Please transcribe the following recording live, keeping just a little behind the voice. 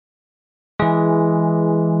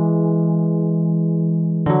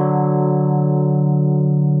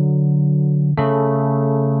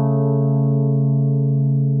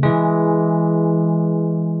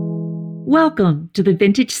Welcome to the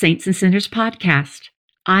Vintage Saints and Sinners podcast.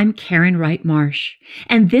 I'm Karen Wright Marsh,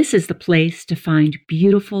 and this is the place to find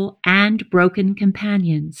beautiful and broken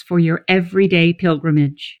companions for your everyday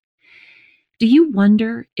pilgrimage. Do you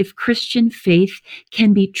wonder if Christian faith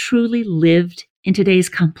can be truly lived in today's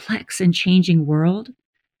complex and changing world?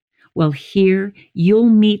 Well, here you'll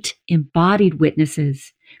meet embodied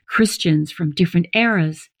witnesses, Christians from different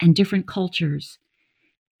eras and different cultures.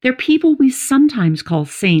 They're people we sometimes call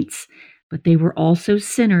saints, but they were also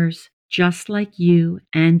sinners, just like you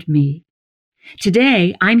and me.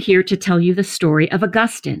 Today, I'm here to tell you the story of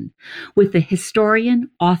Augustine with the historian,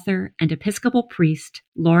 author, and Episcopal priest,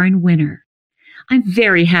 Lauren Winner. I'm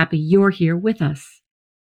very happy you're here with us.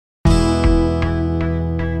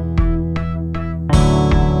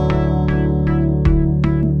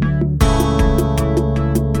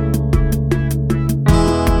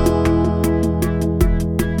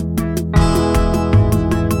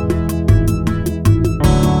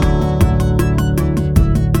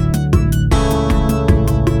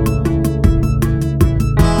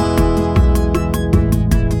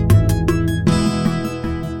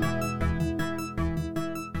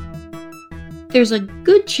 There's a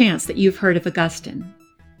good chance that you've heard of Augustine,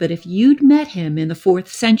 but if you'd met him in the 4th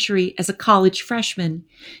century as a college freshman,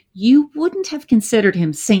 you wouldn't have considered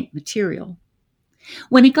him saint material.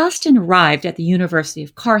 When Augustine arrived at the University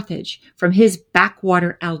of Carthage from his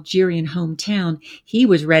backwater Algerian hometown, he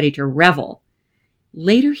was ready to revel.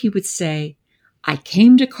 Later he would say, "I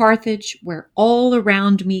came to Carthage where all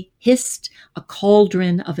around me hissed a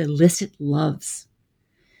cauldron of illicit loves."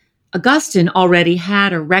 Augustine already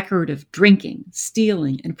had a record of drinking,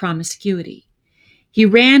 stealing, and promiscuity. He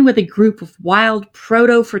ran with a group of wild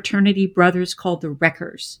proto-fraternity brothers called the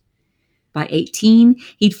Wreckers. By 18,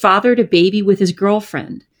 he'd fathered a baby with his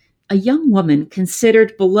girlfriend, a young woman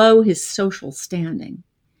considered below his social standing.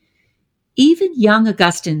 Even young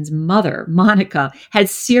Augustine's mother, Monica, had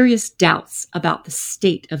serious doubts about the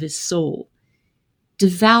state of his soul.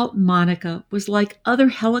 Devout Monica was like other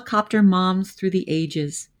helicopter moms through the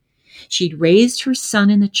ages. She'd raised her son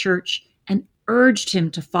in the church and urged him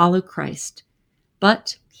to follow Christ,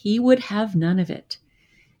 but he would have none of it.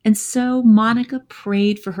 And so Monica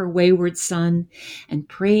prayed for her wayward son and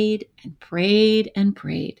prayed and prayed and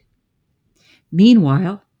prayed.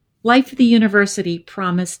 Meanwhile, life at the university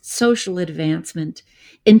promised social advancement,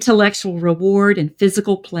 intellectual reward, and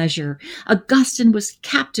physical pleasure. Augustine was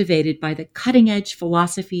captivated by the cutting-edge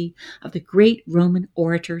philosophy of the great Roman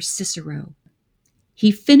orator Cicero.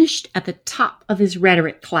 He finished at the top of his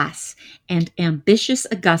rhetoric class, and ambitious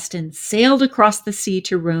Augustine sailed across the sea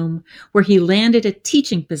to Rome, where he landed a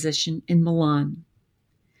teaching position in Milan.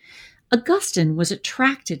 Augustine was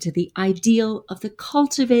attracted to the ideal of the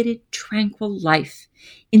cultivated, tranquil life,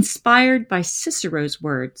 inspired by Cicero's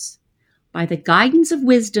words, "By the guidance of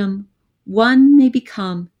wisdom, one may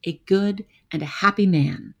become a good and a happy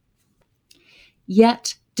man."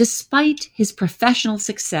 Yet, despite his professional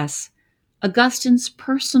success, Augustine's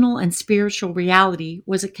personal and spiritual reality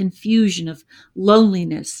was a confusion of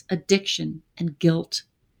loneliness, addiction, and guilt.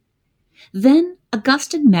 Then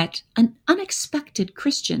Augustine met an unexpected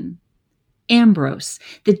Christian, Ambrose,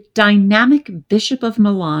 the dynamic bishop of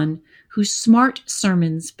Milan, whose smart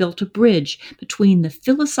sermons built a bridge between the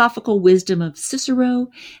philosophical wisdom of Cicero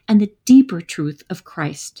and the deeper truth of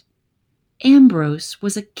Christ. Ambrose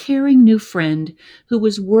was a caring new friend who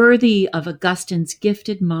was worthy of Augustine's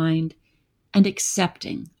gifted mind and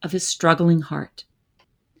accepting of his struggling heart.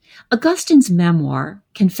 Augustine's memoir,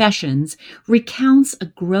 Confessions, recounts a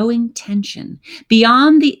growing tension.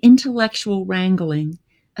 Beyond the intellectual wrangling,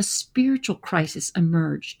 a spiritual crisis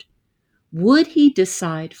emerged. Would he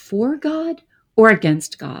decide for God or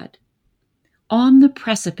against God? On the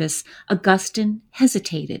precipice, Augustine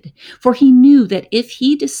hesitated, for he knew that if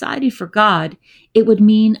he decided for God, it would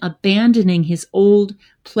mean abandoning his old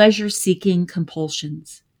pleasure-seeking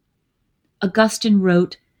compulsions. Augustine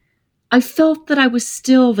wrote, "I felt that I was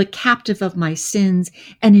still the captive of my sins,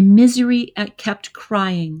 and in misery I kept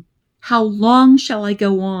crying, 'How long shall I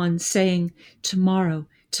go on saying, tomorrow,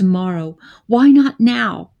 tomorrow? Why not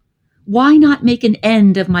now? Why not make an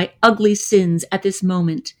end of my ugly sins at this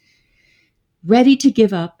moment?' Ready to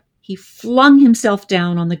give up, he flung himself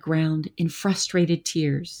down on the ground in frustrated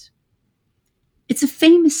tears." It's a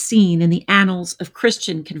famous scene in the annals of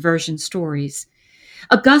Christian conversion stories.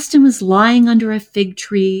 Augustine was lying under a fig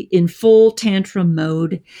tree in full tantrum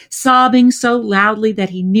mode, sobbing so loudly that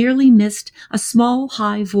he nearly missed a small,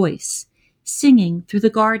 high voice, singing through the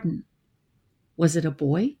garden. Was it a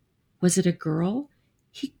boy? Was it a girl?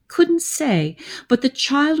 He couldn't say, but the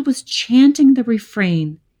child was chanting the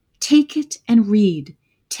refrain, "Take it and read.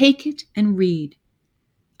 Take it and read.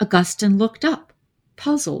 Augustine looked up,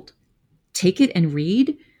 puzzled. Take it and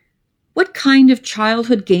read? What kind of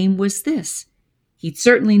childhood game was this? He'd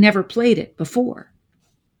certainly never played it before.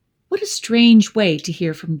 What a strange way to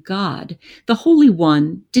hear from God. The Holy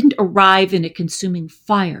One didn't arrive in a consuming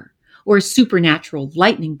fire or a supernatural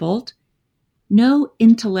lightning bolt. No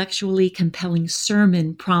intellectually compelling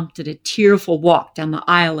sermon prompted a tearful walk down the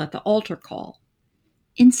aisle at the altar call.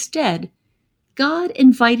 Instead, God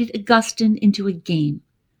invited Augustine into a game,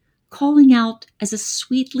 calling out as a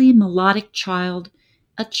sweetly melodic child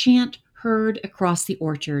a chant heard across the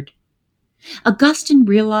orchard. Augustine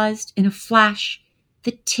realized in a flash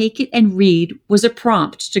that take it and read was a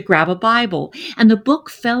prompt to grab a Bible, and the book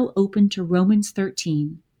fell open to Romans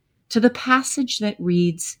 13, to the passage that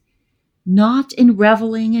reads, "Not in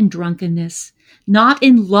reveling and drunkenness, not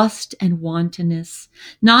in lust and wantonness,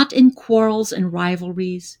 not in quarrels and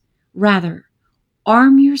rivalries. Rather,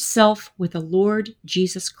 arm yourself with the Lord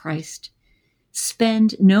Jesus Christ.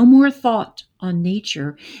 Spend no more thought on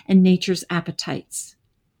nature and nature's appetites."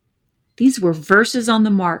 These were verses on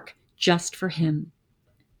the mark just for him.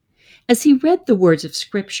 As he read the words of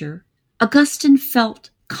Scripture, Augustine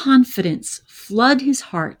felt confidence flood his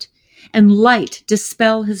heart and light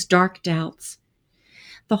dispel his dark doubts.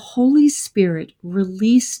 The Holy Spirit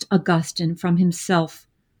released Augustine from himself,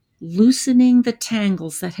 loosening the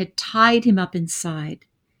tangles that had tied him up inside.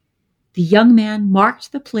 The young man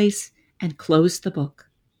marked the place and closed the book.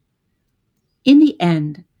 In the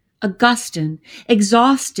end, Augustine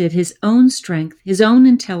exhausted his own strength, his own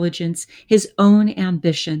intelligence, his own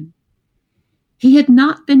ambition. He had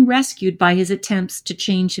not been rescued by his attempts to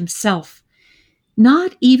change himself.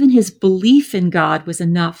 Not even his belief in God was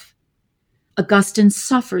enough. Augustine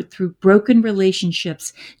suffered through broken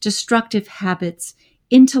relationships, destructive habits,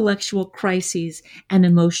 intellectual crises, and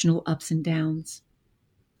emotional ups and downs.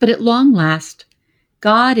 But at long last,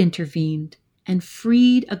 God intervened and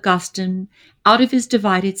freed Augustine out of his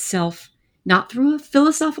divided self, not through a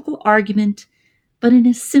philosophical argument, but in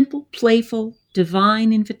a simple, playful,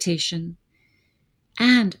 divine invitation.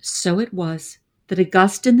 And so it was that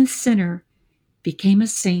Augustine the sinner became a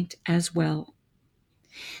saint as well.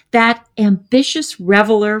 That ambitious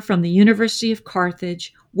reveler from the University of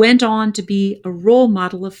Carthage went on to be a role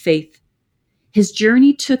model of faith. His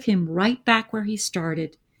journey took him right back where he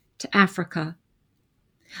started, to Africa.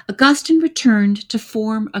 Augustine returned to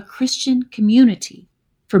form a Christian community.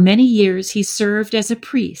 For many years, he served as a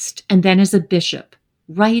priest and then as a bishop,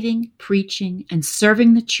 writing, preaching, and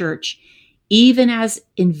serving the church, even as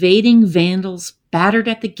invading Vandals battered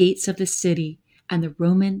at the gates of the city and the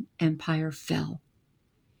Roman Empire fell.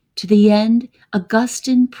 To the end,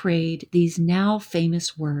 Augustine prayed these now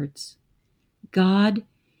famous words, "God,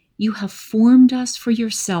 you have formed us for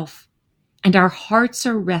yourself, and our hearts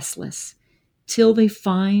are restless till they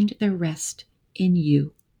find their rest in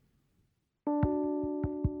you."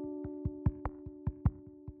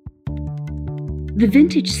 The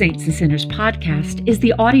Vintage Saints and Sinners podcast is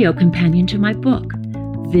the audio companion to my book,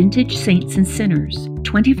 Vintage Saints and Sinners,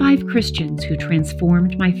 25 Christians Who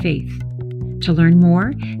Transformed My Faith. To learn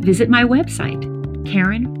more, visit my website,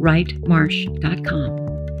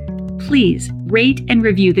 KarenWrightMarsh.com. Please rate and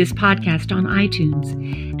review this podcast on iTunes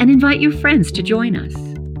and invite your friends to join us.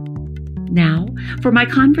 Now, for my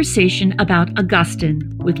conversation about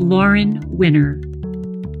Augustine with Lauren Winner.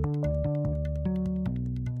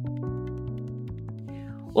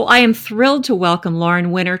 Well, I am thrilled to welcome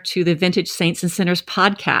Lauren Winner to the Vintage Saints and Sinners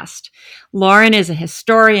podcast. Lauren is a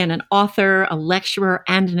historian, an author, a lecturer,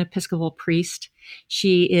 and an Episcopal priest.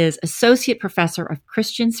 She is Associate Professor of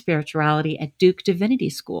Christian Spirituality at Duke Divinity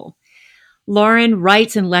School. Lauren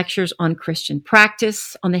writes and lectures on Christian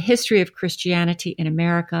practice, on the history of Christianity in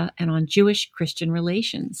America, and on Jewish-Christian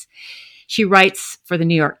relations. She writes for the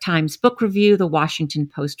New York Times Book Review, the Washington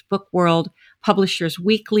Post Book World, Publishers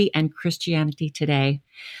Weekly, and Christianity Today.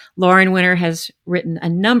 Lauren Winner has written a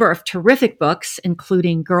number of terrific books,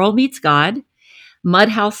 including Girl Meets God,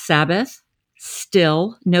 Mudhouse Sabbath,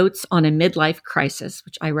 Still, Notes on a Midlife Crisis,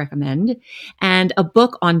 which I recommend, and a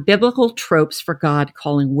book on biblical tropes for God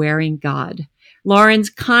calling Wearing God. Lauren's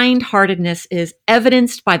kind-heartedness is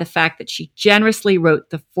evidenced by the fact that she generously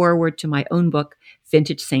wrote the foreword to my own book,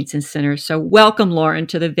 Vintage Saints and Sinners. So welcome, Lauren,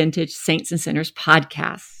 to the Vintage Saints and Sinners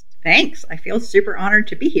podcast. Thanks. I feel super honored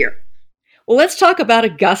to be here. Well, let's talk about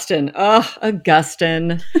Augustine. Oh,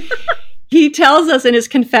 Augustine. He tells us in his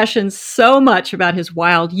Confessions so much about his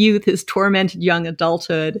wild youth, his tormented young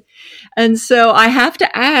adulthood. And so I have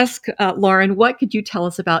to ask, Lauren, what could you tell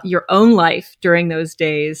us about your own life during those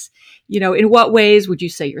days? You know, in what ways would you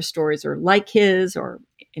say your stories are like his, or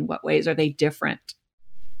in what ways are they different?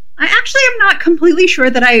 I actually am not completely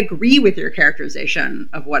sure that I agree with your characterization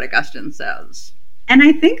of what Augustine says. And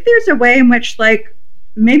I think there's a way in which, like,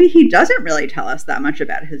 maybe he doesn't really tell us that much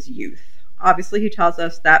about his youth. Obviously, he tells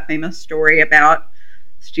us that famous story about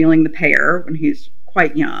stealing the pear when he's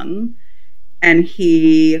quite young. And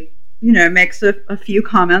he, makes a few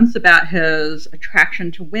comments about his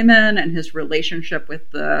attraction to women and his relationship with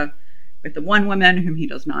the one woman whom he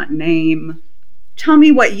does not name. Tell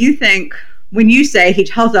me what you think when you say he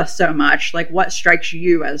tells us so much, like what strikes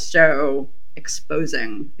you as so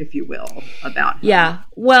exposing, if you will, about him? Yeah.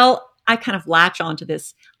 Well, I kind of latch onto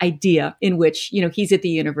this idea in which, he's at the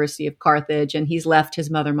University of Carthage and he's left his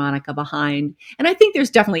mother Monica behind. And I think there's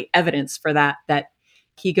definitely evidence for that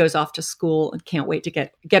he goes off to school and can't wait to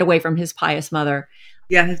get away from his pious mother.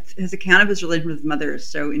 Yeah, his account of his relationship with his mother is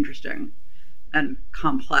so interesting and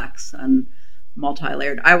complex and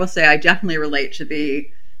multi-layered. I will say I definitely relate to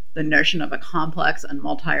the notion of a complex and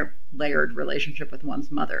multi-layered relationship with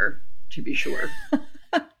one's mother, to be sure.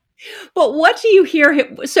 But what do you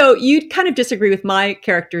hear? So you kind of disagree with my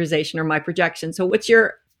characterization or my projection. So what's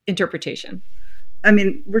your interpretation? I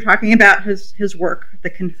mean, we're talking about his work,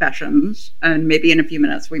 The Confessions, and maybe in a few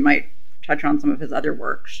minutes we might touch on some of his other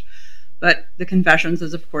works. But The Confessions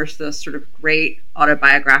is, of course, this sort of great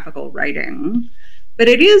autobiographical writing. But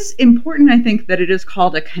it is important, I think, that it is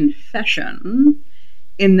called a confession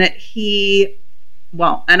in that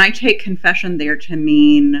and I take confession there to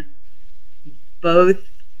mean both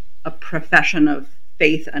a profession of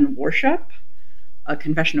faith and worship, a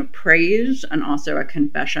confession of praise, and also a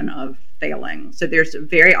confession of failing. So there's a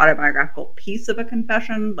very autobiographical piece of a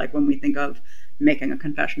confession, like when we think of making a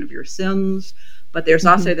confession of your sins, but there's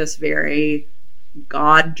also this very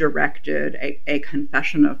God-directed, a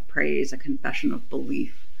confession of praise, a confession of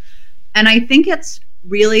belief. And I think it's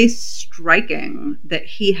really striking that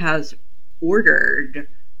he has ordered,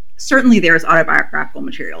 certainly there's autobiographical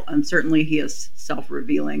material, and certainly he is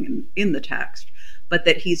self-revealing in the text, but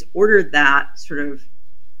that he's ordered that sort of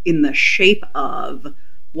in the shape of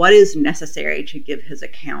what is necessary to give his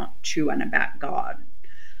account to and about God.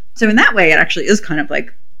 So in that way, it actually is kind of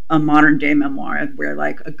like a modern day memoir, where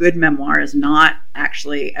like a good memoir is not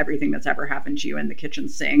actually everything that's ever happened to you in the kitchen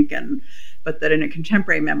sink, but that in a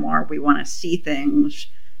contemporary memoir, we want to see things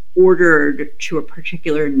ordered to a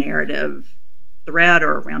particular narrative thread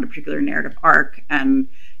or around a particular narrative arc. And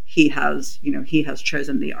he has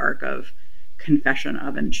chosen the arc of confession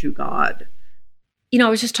of and to God. I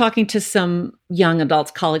was just talking to some young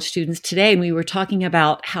adults, college students today, and we were talking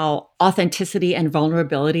about how authenticity and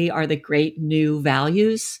vulnerability are the great new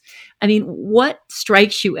values. I mean, what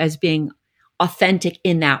strikes you as being authentic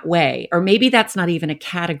in that way? Or maybe that's not even a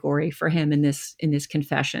category for him in this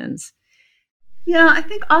Confessions. Yeah, I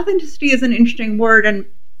think authenticity is an interesting word. And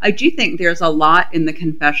I do think there's a lot in the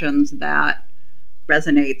Confessions that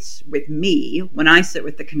resonates with me. When I sit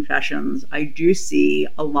with the Confessions, I do see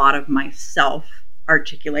a lot of myself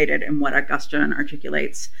articulated in what Augustine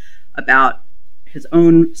articulates about his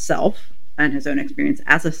own self and his own experience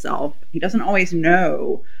as a self. He doesn't always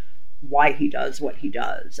know why he does what he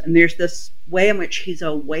does. And there's this way in which he's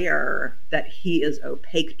aware that he is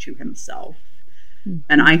opaque to himself. Mm-hmm.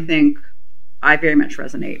 And I think I very much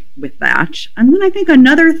resonate with that. And then I think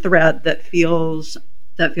another thread that feels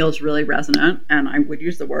really resonant, and I would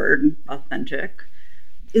use the word authentic,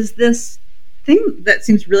 is this thing that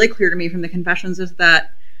seems really clear to me from the Confessions, is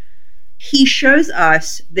that he shows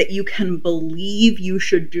us that you can believe you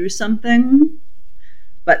should do something,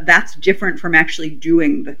 but that's different from actually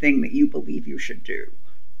doing the thing that you believe you should do,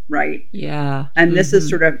 right? Yeah. And this is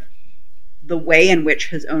sort of the way in which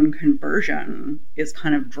his own conversion is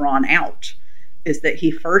kind of drawn out, is that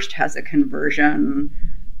he first has a conversion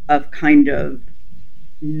of kind of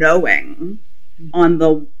knowing. On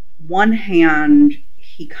the one hand,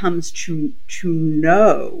 he comes to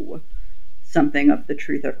know something of the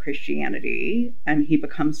truth of Christianity, and he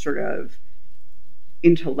becomes sort of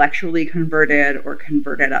intellectually converted or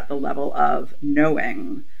converted at the level of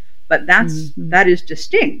knowing. But that is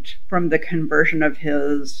distinct from the conversion of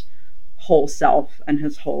his whole self and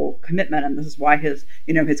his whole commitment. And this is why his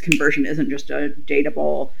conversion isn't just a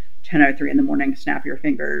dateable 10:03 in the morning, snap your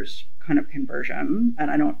fingers kind of conversion.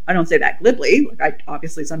 And I don't say that glibly.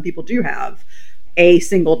 Obviously some people do have a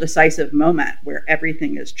single decisive moment where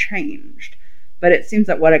everything is changed. But it seems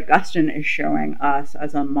that what Augustine is showing us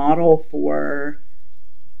as a model for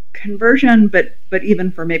conversion, but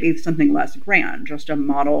even for maybe something less grand, just a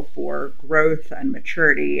model for growth and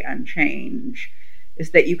maturity and change,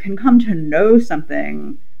 is that you can come to know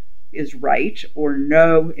something is right, or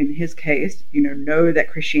know, in his case, know that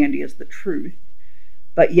Christianity is the truth,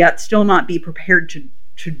 but yet still not be prepared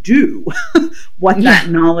to do what that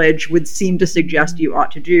knowledge would seem to suggest you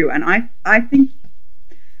ought to do. And I think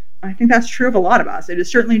that's true of a lot of us. It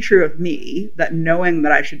is certainly true of me that knowing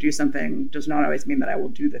that I should do something does not always mean that I will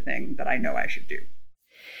do the thing that I know I should do.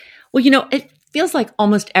 Well, it feels like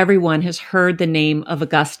almost everyone has heard the name of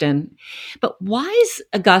Augustine, but why is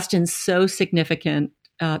Augustine so significant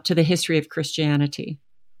to the history of Christianity?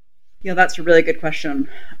 Yeah, that's a really good question.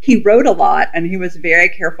 He wrote a lot, and he was very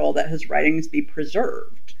careful that his writings be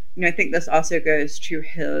preserved. I think this also goes to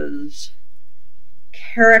his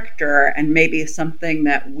character and maybe something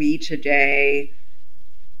that we today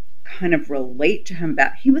kind of relate to him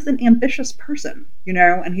about. He was an ambitious person,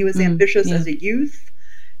 and he was ambitious as a youth,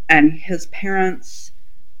 and his parents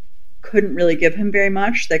couldn't really give him very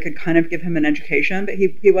much. They could kind of give him an education, but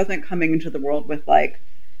he wasn't coming into the world with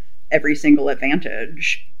every single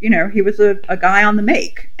advantage. He was a guy on the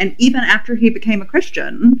make. And even after he became a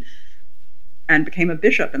Christian and became a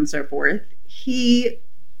bishop and so forth, he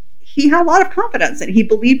had a lot of confidence, and he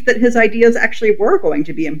believed that his ideas actually were going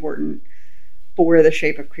to be important for the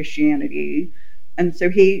shape of Christianity. And so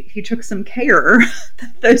he took some care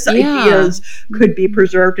that those ideas could be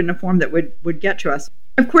preserved in a form that would get to us.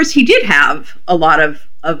 Of course, he did have a lot of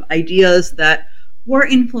ideas that were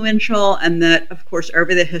influential and that, of course,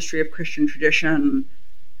 over the history of Christian tradition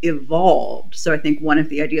evolved. So I think one of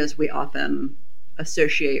the ideas we often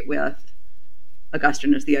associate with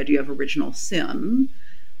Augustine is the idea of original sin.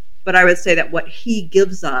 But I would say that what he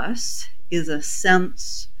gives us is a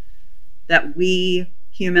sense that we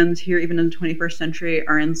humans here, even in the 21st century,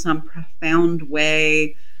 are in some profound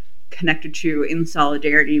way connected to, in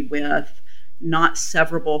solidarity with, not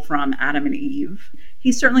severable from Adam and Eve.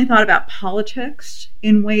 He certainly thought about politics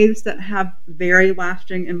in ways that have very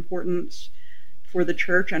lasting importance for the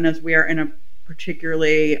church, and as we are in a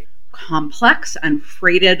particularly complex and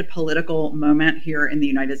freighted political moment here in the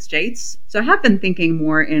United States. So I have been thinking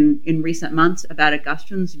more in recent months about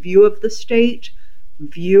Augustine's view of the state,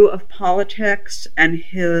 view of politics, and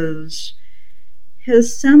his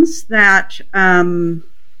sense that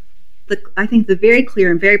I think the very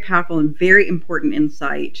clear and very powerful and very important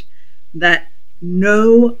insight that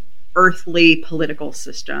no earthly political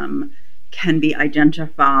system can be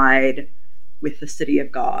identified with the city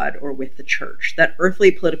of God or with the church, that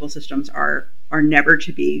earthly political systems are never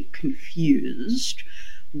to be confused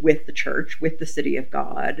with the church, with the city of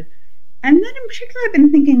God. And then in particular, I've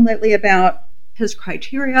been thinking lately about his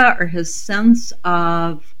criteria or his sense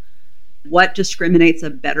of what discriminates a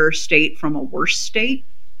better state from a worse state.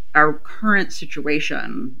 Our current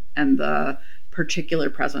situation and the particular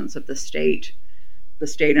presence of the state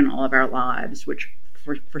in all of our lives, which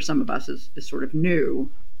for some of us is sort of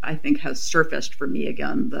new, I think has surfaced for me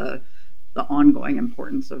again the ongoing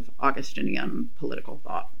importance of Augustinian political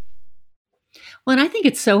thought. Well, and I think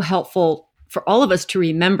it's so helpful for all of us to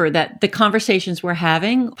remember that the conversations we're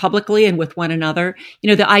having publicly and with one another,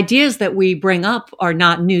 the ideas that we bring up are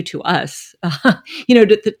not new to us.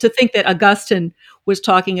 To think that Augustine was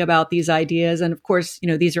talking about these ideas, and of course,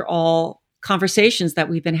 these are all conversations that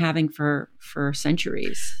we've been having for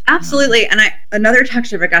centuries. Absolutely. And another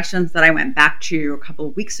text of Augustine's that I went back to a couple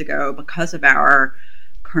of weeks ago because of our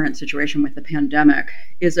current situation with the pandemic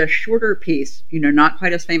is a shorter piece, not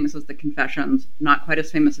quite as famous as the Confessions, not quite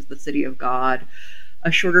as famous as the City of God,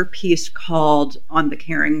 a shorter piece called On the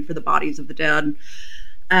Caring for the Bodies of the Dead.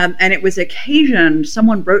 And it was occasioned,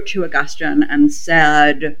 someone wrote to Augustine and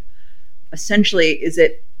said, essentially, is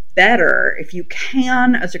it better if you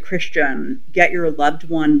can, as a Christian, get your loved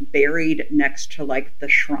one buried next to the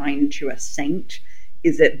shrine to a saint?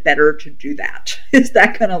 Is it better to do that? Is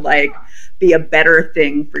that going to be a better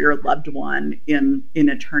thing for your loved one in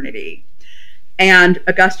eternity? And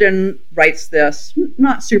Augustine writes this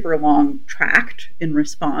not super long tract in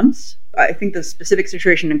response. I think the specific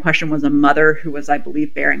situation in question was a mother who was, I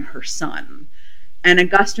believe, bearing her son. And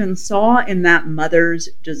Augustine saw in that mother's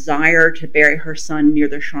desire to bury her son near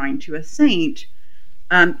the shrine to a saint,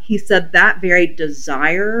 he said that very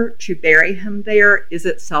desire to bury him there is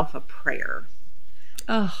itself a prayer.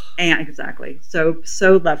 Oh, and exactly. So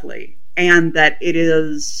lovely. And that it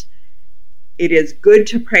is good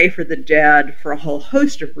to pray for the dead for a whole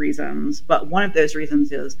host of reasons, but one of those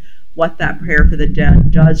reasons is what that prayer for the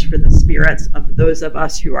dead does for the spirits of those of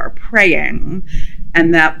us who are praying.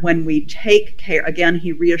 And that when we take care, again,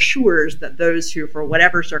 he reassures that those who, for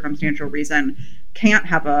whatever circumstantial reason, can't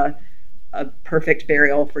have a perfect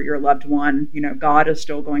burial for your loved one, God is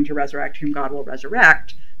still going to resurrect whom God will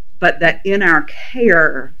resurrect, but that in our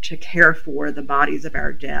care to care for the bodies of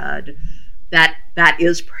our dead, that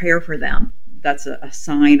is prayer for them. that's a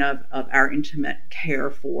sign of our intimate care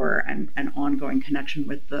for and ongoing connection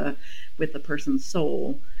with the person's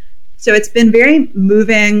soul. So it's been very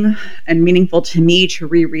moving and meaningful to me to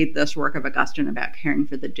reread this work of Augustine about caring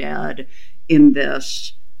for the dead in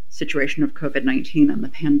this situation of COVID-19 and the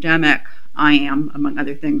pandemic. I am, among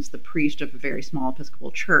other things, the priest of a very small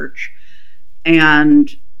Episcopal church. And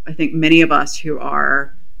I think many of us who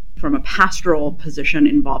are from a pastoral position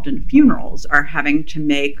involved in funerals are having to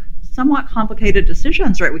make somewhat complicated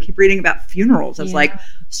decisions, right? We keep reading about funerals as like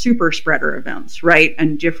super spreader events, right?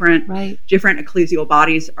 And different ecclesial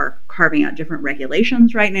bodies are carving out different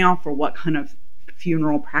regulations right now for what kind of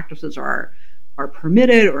funeral practices are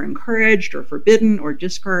permitted or encouraged or forbidden or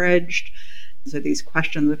discouraged. So these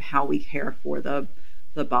questions of how we care for the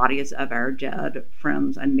bodies of our dead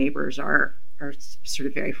friends and neighbors are sort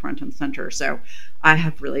of very front and center. So I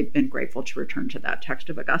have really been grateful to return to that text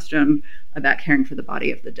of Augustine about caring for the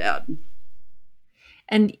body of the dead.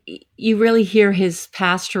 And you really hear his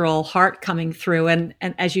pastoral heart coming through. And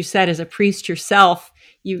as you said, as a priest yourself,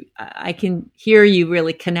 I can hear you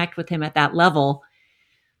really connect with him at that level.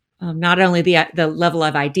 Not only the level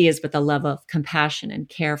of ideas, but the level of compassion and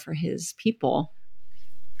care for his people.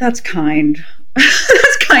 That's kind.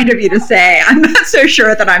 That's kind of you to say. I'm not so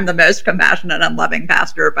sure that I'm the most compassionate and loving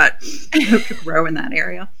pastor, but I hope to grow in that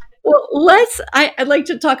area. Well, I'd like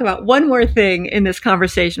to talk about one more thing in this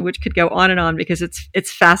conversation, which could go on and on because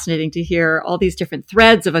it's fascinating to hear all these different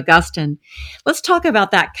threads of Augustine. Let's talk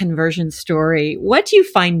about that conversion story. What do you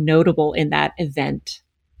find notable in that event,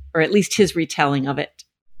 or at least his retelling of it?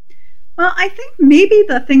 Well, I think maybe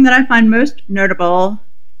the thing that I find most notable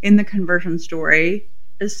in the conversion story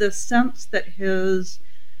is the sense that his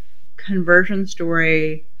conversion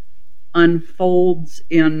story unfolds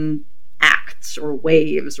in acts or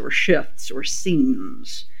waves or shifts or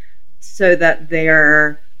scenes, so that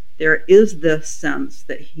there is this sense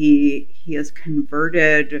that he is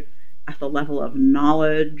converted at the level of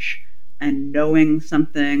knowledge and knowing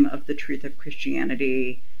something of the truth of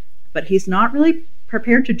Christianity, but he's not really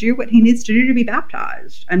prepared to do what he needs to do to be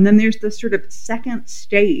baptized. And then there's this sort of second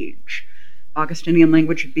stage, Augustinian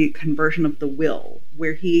language would be conversion of the will,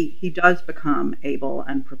 where he does become able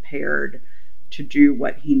and prepared to do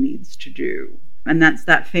what he needs to do. And that's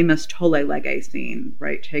that famous Tolle Lege scene,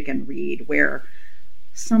 right? Take and read, where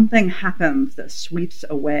something happens that sweeps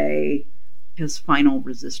away his final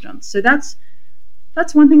resistance. So that's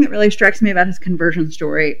one thing that really strikes me about his conversion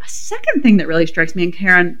story. A second thing that really strikes me, and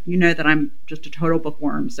Karen, you know that I'm just a total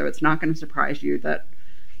bookworm, so it's not going to surprise you that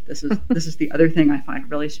this is the other thing I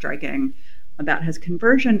find really striking about his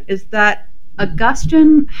conversion, is that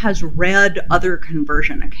Augustine has read other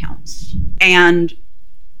conversion accounts, and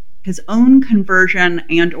his own conversion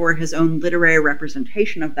and or his own literary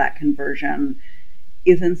representation of that conversion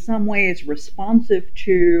is in some ways responsive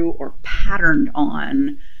to or patterned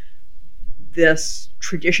on this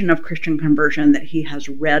tradition of Christian conversion that he has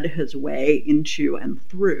read his way into and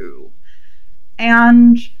through.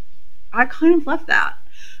 And I kind of love that.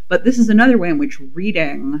 But this is another way in which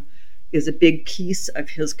reading is a big piece of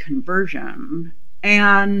his conversion.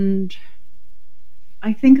 And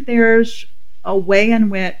I think there's a way in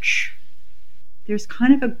which there's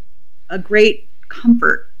kind of a great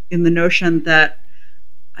comfort in the notion that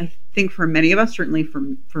I think for many of us, certainly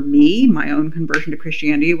for me, my own conversion to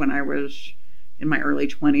Christianity when I was in my early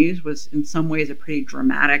 20s was in some ways a pretty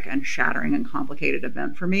dramatic and shattering and complicated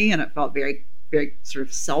event for me. And it felt very, very sort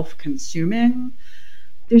of self-consuming.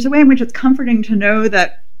 There's a way in which it's comforting to know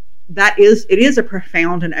that it is a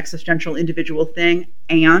profound and existential individual thing,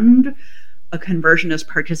 and a conversion is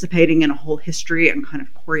participating in a whole history and kind of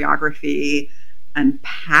choreography and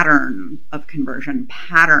pattern of conversion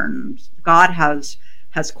patterns. God has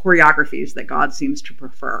choreographies that God seems to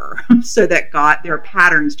prefer, so that there are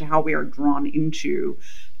patterns to how we are drawn into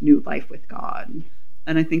new life with God.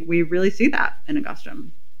 And I think we really see that in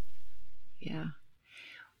Augustine. Yeah.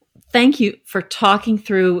 Thank you for talking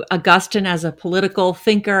through Augustine as a political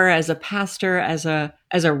thinker, as a pastor, as a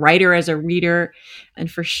writer, as a reader, and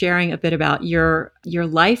for sharing a bit about your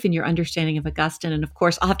life and your understanding of Augustine. And of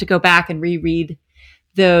course, I'll have to go back and reread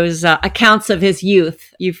those accounts of his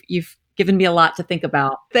youth. You've given me a lot to think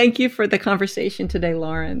about. Thank you for the conversation today,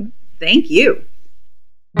 Lauren. Thank you.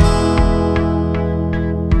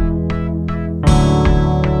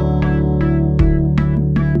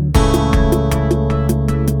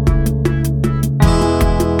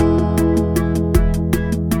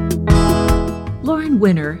 Lauren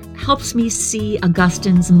Winner helps me see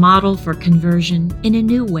Augustine's model for conversion in a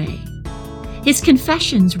new way. His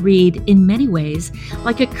confessions read, in many ways,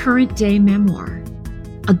 like a current-day memoir.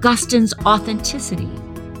 Augustine's authenticity,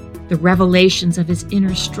 the revelations of his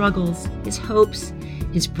inner struggles, his hopes,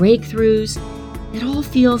 his breakthroughs. It all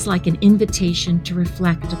feels like an invitation to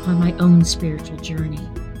reflect upon my own spiritual journey.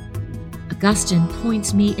 Augustine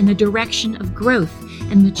points me in the direction of growth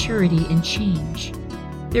and maturity and change.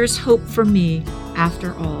 There's hope for me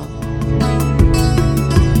after all.